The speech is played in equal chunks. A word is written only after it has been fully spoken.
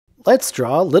Let's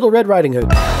draw Little Red Riding Hood.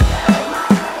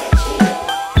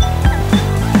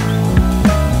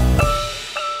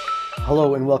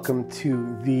 Hello and welcome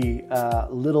to the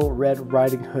Little Red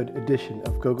Riding Hood edition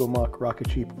of GoGoMock Rocket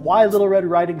Sheep. Why Little Red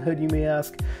Riding Hood, you may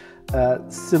ask?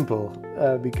 Simple,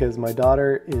 because my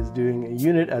daughter is doing a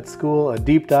unit at school, a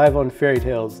deep dive on fairy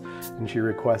tales, and she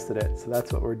requested it. So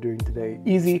that's what we're doing today.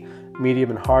 Easy, medium,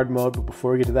 and hard mode. But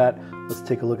before we get to that, let's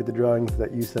take a look at the drawings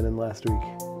that you sent in last week.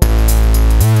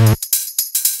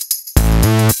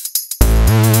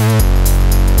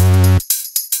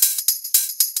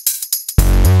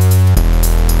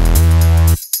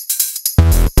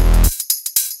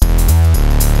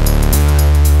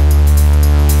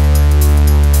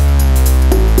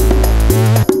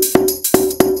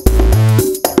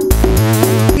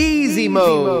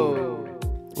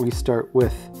 We start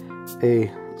with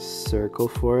a circle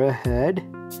for a head,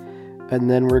 and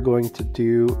then we're going to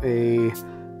do a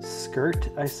skirt,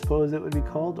 I suppose it would be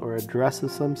called, or a dress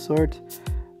of some sort.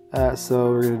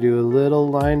 So we're going to do a little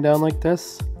line down like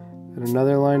this, and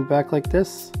another line back like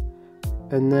this,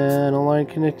 and then a line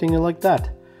connecting it like that.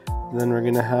 And then we're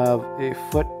going to have a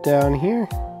foot down here,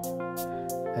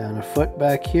 and a foot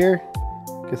back here.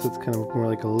 I guess it's kind of more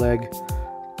like a leg.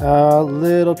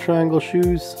 Little triangle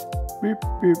shoes. Beep,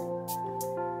 beep.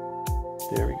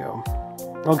 There we go.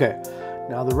 Okay,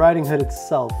 now the riding hood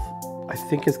itself, I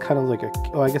think is kind of like a,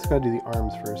 oh, I guess I gotta do the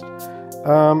arms first.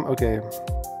 Okay.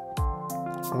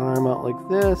 Arm out like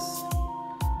this,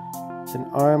 and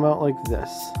arm out like this.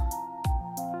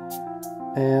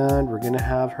 And we're gonna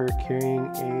have her carrying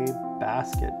a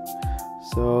basket.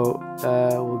 So,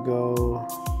 we'll go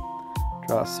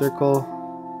draw a circle.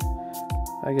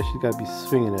 I guess she's gotta be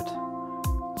swinging it.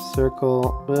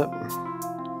 Circle,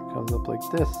 comes up like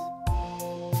this.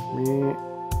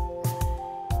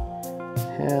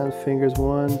 Hands, fingers,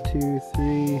 1, 2,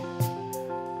 3,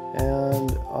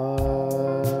 and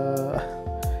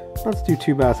let's do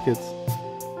 2 baskets.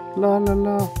 La la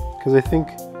la, because I think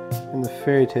in the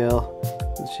fairy tale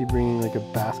is she bringing like a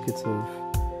basket of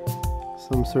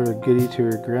some sort of goodie to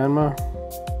her grandma.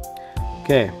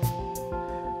 Okay,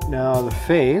 now the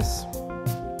face.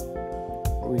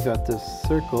 We got this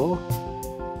circle.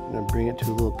 I'm going to bring it to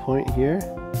a little point here.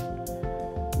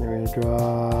 And then we're going to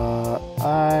draw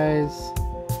eyes,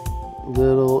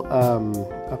 little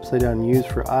upside down U's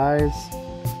for eyes.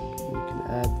 You can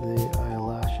add the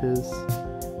eyelashes.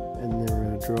 And then we're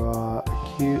going to draw a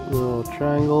cute little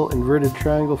triangle, inverted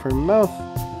triangle for mouth.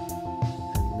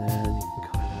 And then you can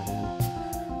color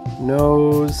that in.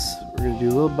 Nose, we're going to do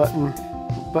a little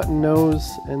button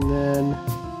nose, and then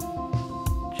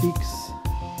cheeks.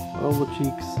 Oval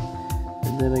cheeks,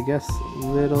 and then I guess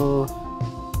little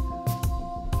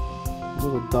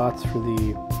dots for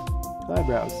the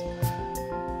eyebrows.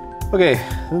 Okay,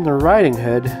 then the riding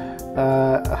hood.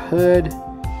 A hood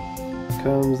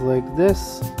comes like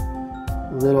this,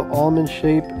 little almond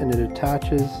shape, and it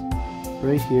attaches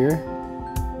right here.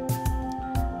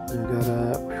 You got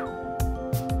a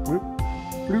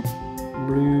bloop,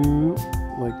 bloop,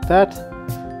 like that,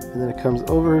 and then it comes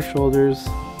over her shoulders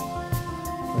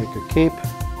like a cape.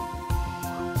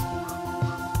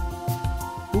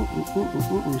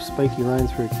 Ooh, spiky lines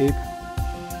for a cape.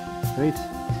 Right.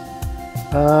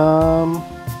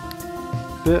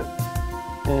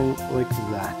 And like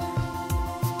that.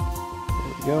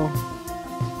 There we go.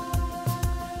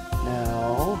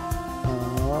 Now,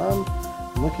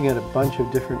 I'm looking at a bunch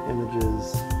of different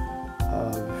images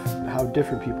of how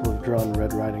different people have drawn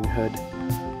Red Riding Hood.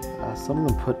 Some of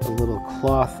them put a little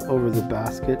cloth over the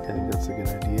basket. I think that's a good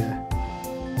idea.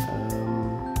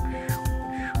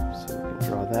 So we can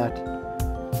draw that.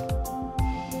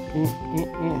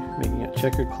 Making a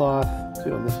checkered cloth.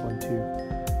 Do on this one too.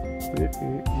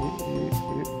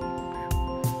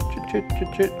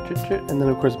 And then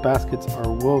of course baskets are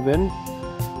woven.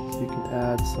 So you can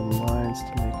add some lines to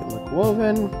make it look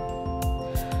woven.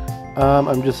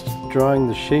 I'm just drawing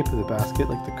the shape of the basket,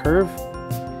 like the curve.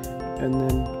 And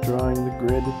then drawing the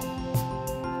grid,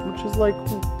 which is like,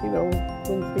 you know,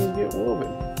 when things get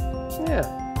woven. Yeah.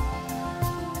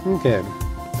 Okay.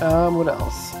 What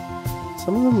else?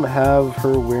 Some of them have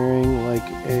her wearing like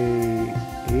a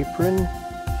apron,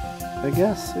 I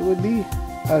guess it would be.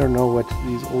 I don't know what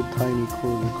these old-timey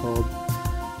clothes are called.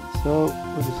 So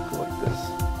we'll just go like this.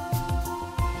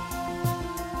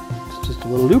 It's just a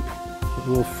little loop, with a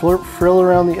little frill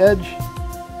around the edge,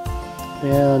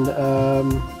 and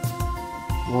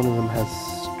one of them has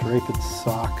striped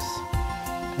socks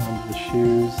down to the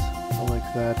shoes. I like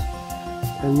that.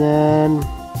 And then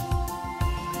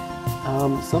a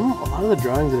lot of the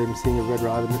drawings that I'm seeing of Red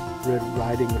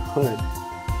Riding Hood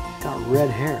got red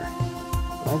hair.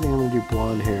 I think I'm gonna do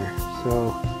blonde hair.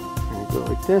 So I'm gonna go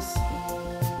like this.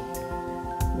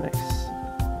 Nice.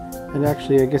 And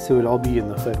actually, I guess it would all be in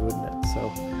the hood, wouldn't it?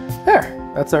 So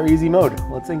there, that's our easy mode.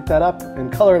 Let's ink that up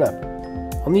and color it up.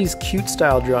 On these cute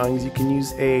style drawings, you can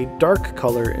use a dark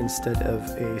color instead of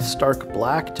a stark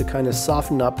black to kind of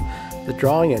soften up the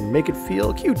drawing and make it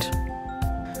feel cute.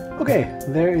 Okay,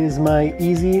 there is my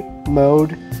easy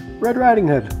mode Red Riding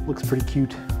Hood. Looks pretty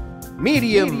cute.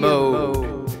 Medium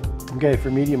mode. Okay, for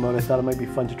medium mode, I thought it might be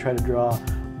fun to try to draw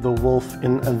the wolf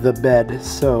in the bed.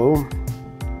 So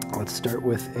let's start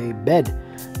with a bed,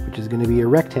 which is going to be a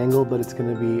rectangle, but it's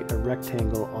going to be a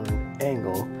rectangle on an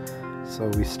angle. So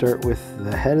we start with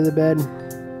the head of the bed,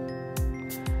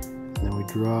 and then we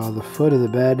draw the foot of the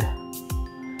bed,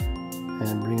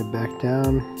 and bring it back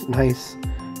down. Nice.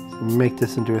 So we make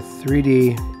this into a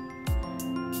 3D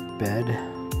bed,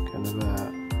 kind of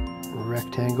a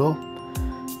rectangle.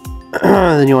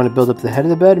 Then you want to build up the head of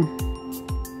the bed,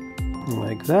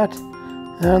 like that,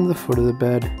 and the foot of the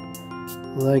bed,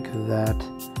 like that.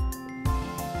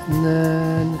 And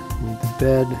then make the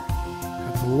bed,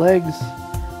 got the legs,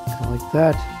 kind of like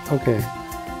that. Okay,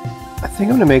 I think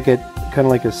I'm gonna make it kind of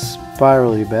like a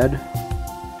spirally bed.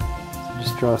 So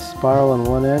just draw a spiral on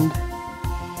one end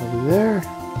over there,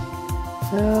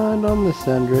 and on this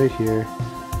end right here. I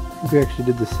think we actually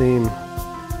did the same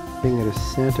thing at a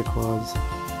Santa Claus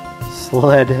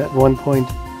sled at one point,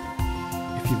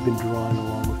 if you've been drawing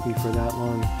along with me for that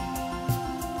long.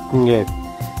 Okay,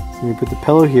 so we put the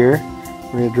pillow here.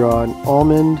 We're going to draw an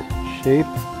almond shape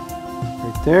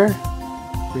right there.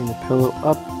 Bring the pillow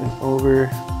up and over.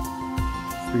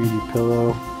 3D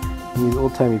pillow. And these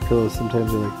old-timey pillows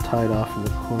sometimes are like tied off in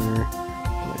the corner.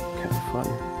 Like kind of fun.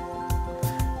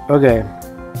 Okay.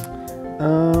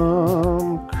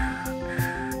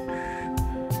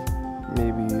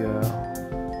 Maybe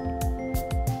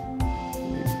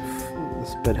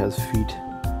this bed has feet.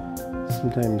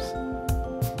 Sometimes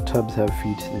tubs have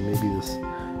feet, and maybe this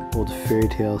old fairy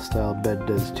tale style bed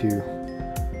does too.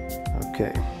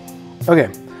 Okay. Okay,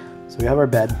 so we have our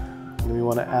bed, and then we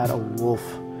want to add a wolf.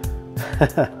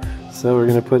 So we're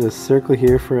going to put a circle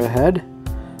here for a head,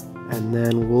 and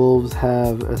then wolves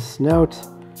have a snout,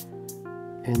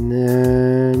 and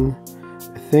then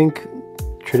I think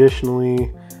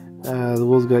traditionally the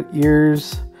wolves got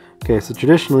ears. Okay, so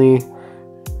traditionally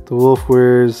the wolf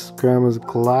wears grandma's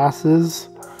glasses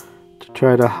to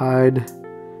try to hide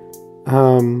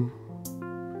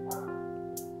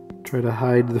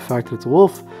the fact that it's a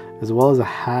wolf, as well as a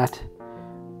hat,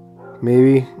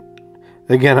 maybe.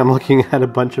 Again, I'm looking at a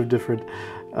bunch of different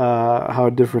how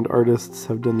different artists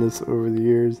have done this over the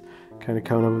years, kind of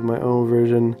coming up with my own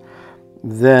version.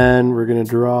 Then we're going to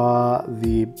draw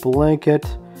the blanket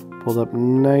pulled up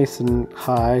nice and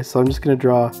high. So I'm just going to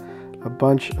draw a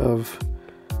bunch of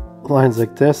lines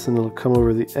like this, and it'll come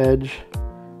over the edge,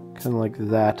 kind of like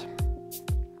that.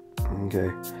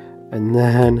 Okay, and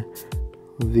then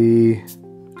the,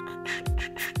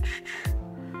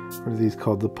 what are these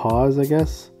called? The paws, I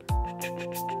guess.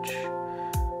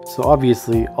 So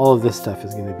obviously all of this stuff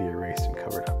is going to be erased and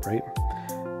covered up, right?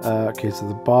 Okay, so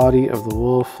the body of the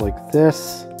wolf like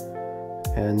this,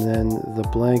 and then the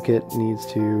blanket needs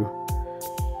to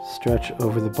stretch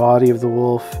over the body of the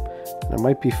wolf. And it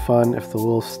might be fun if the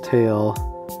wolf's tail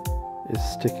is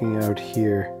sticking out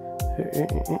here.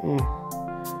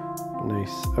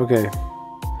 Nice. Okay.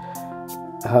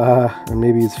 And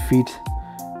maybe his feet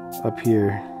up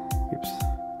here. Oops.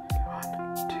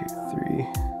 1, 2, 3.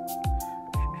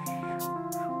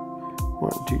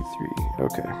 1, 2, 3.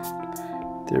 Okay.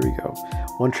 There we go.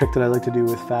 One trick that I like to do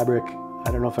with fabric,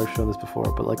 I don't know if I've shown this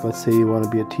before, but like let's say you want to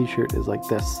be a t-shirt, is like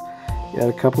this. You add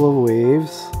a couple of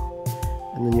waves,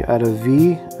 and then you add a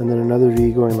V, and then another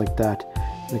V going like that.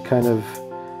 And it kind of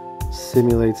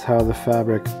simulates how the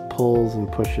fabric pulls and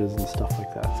pushes and stuff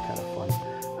like that. It's kind of fun.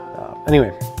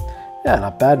 Anyway, yeah,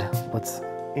 not bad. Let's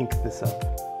ink this up.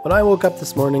 When I woke up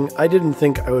this morning, I didn't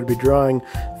think I would be drawing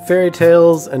fairy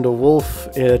tales and a wolf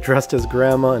dressed as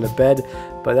grandma in a bed,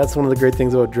 but that's one of the great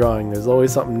things about drawing. There's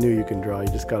always something new you can draw. You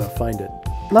just gotta find it.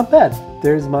 Not bad.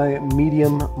 There's my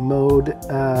medium mode,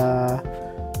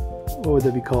 what would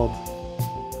that be called?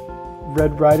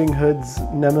 Red Riding Hood's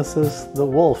nemesis, the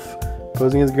wolf,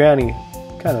 posing as Granny.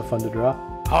 Kind of fun to draw.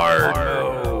 Hard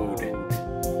mode.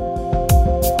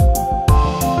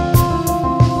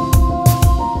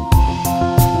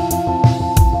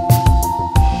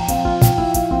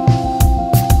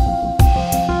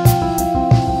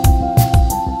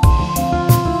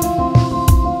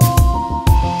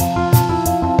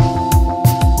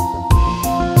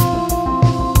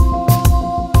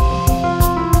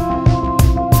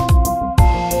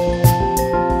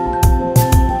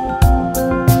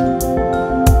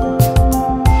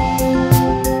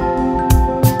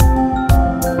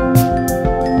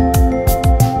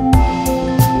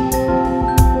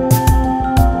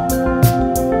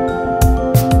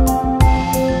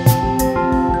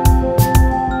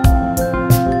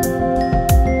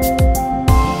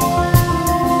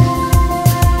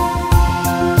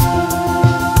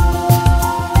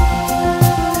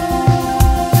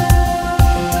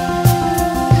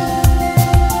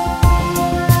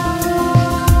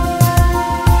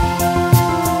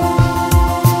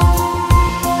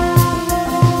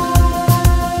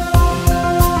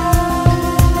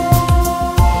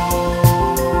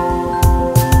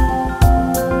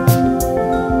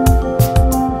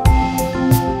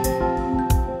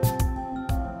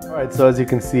 Alright, so as you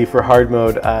can see for hard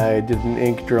mode, I did an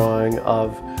ink drawing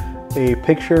of a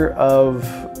picture of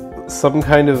some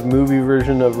kind of movie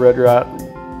version of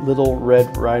Little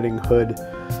Red Riding Hood.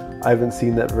 I haven't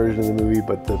seen that version of the movie,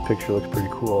 but the picture looks pretty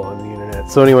cool on the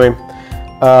internet. So anyway,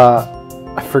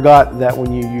 I forgot that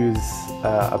when you use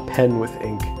a pen with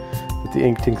ink, that the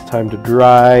ink takes time to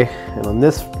dry. And on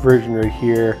this version right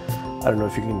here, I don't know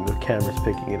if the camera's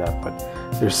picking it up, but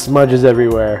there's smudges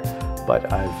everywhere.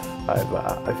 But I've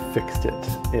fixed it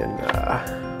in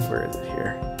where is it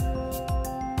here?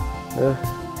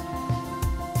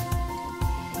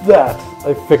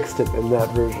 I fixed it in that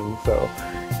version, so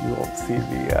you won't see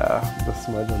the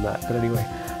smudge on that. But anyway,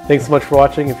 thanks so much for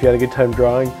watching. If you had a good time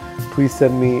drawing, please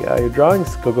send me your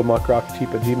drawings,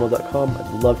 gogomockrockcheap@gmail.com.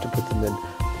 I'd love to put them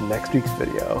in next week's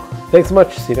video. Thanks so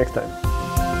much. See you next time.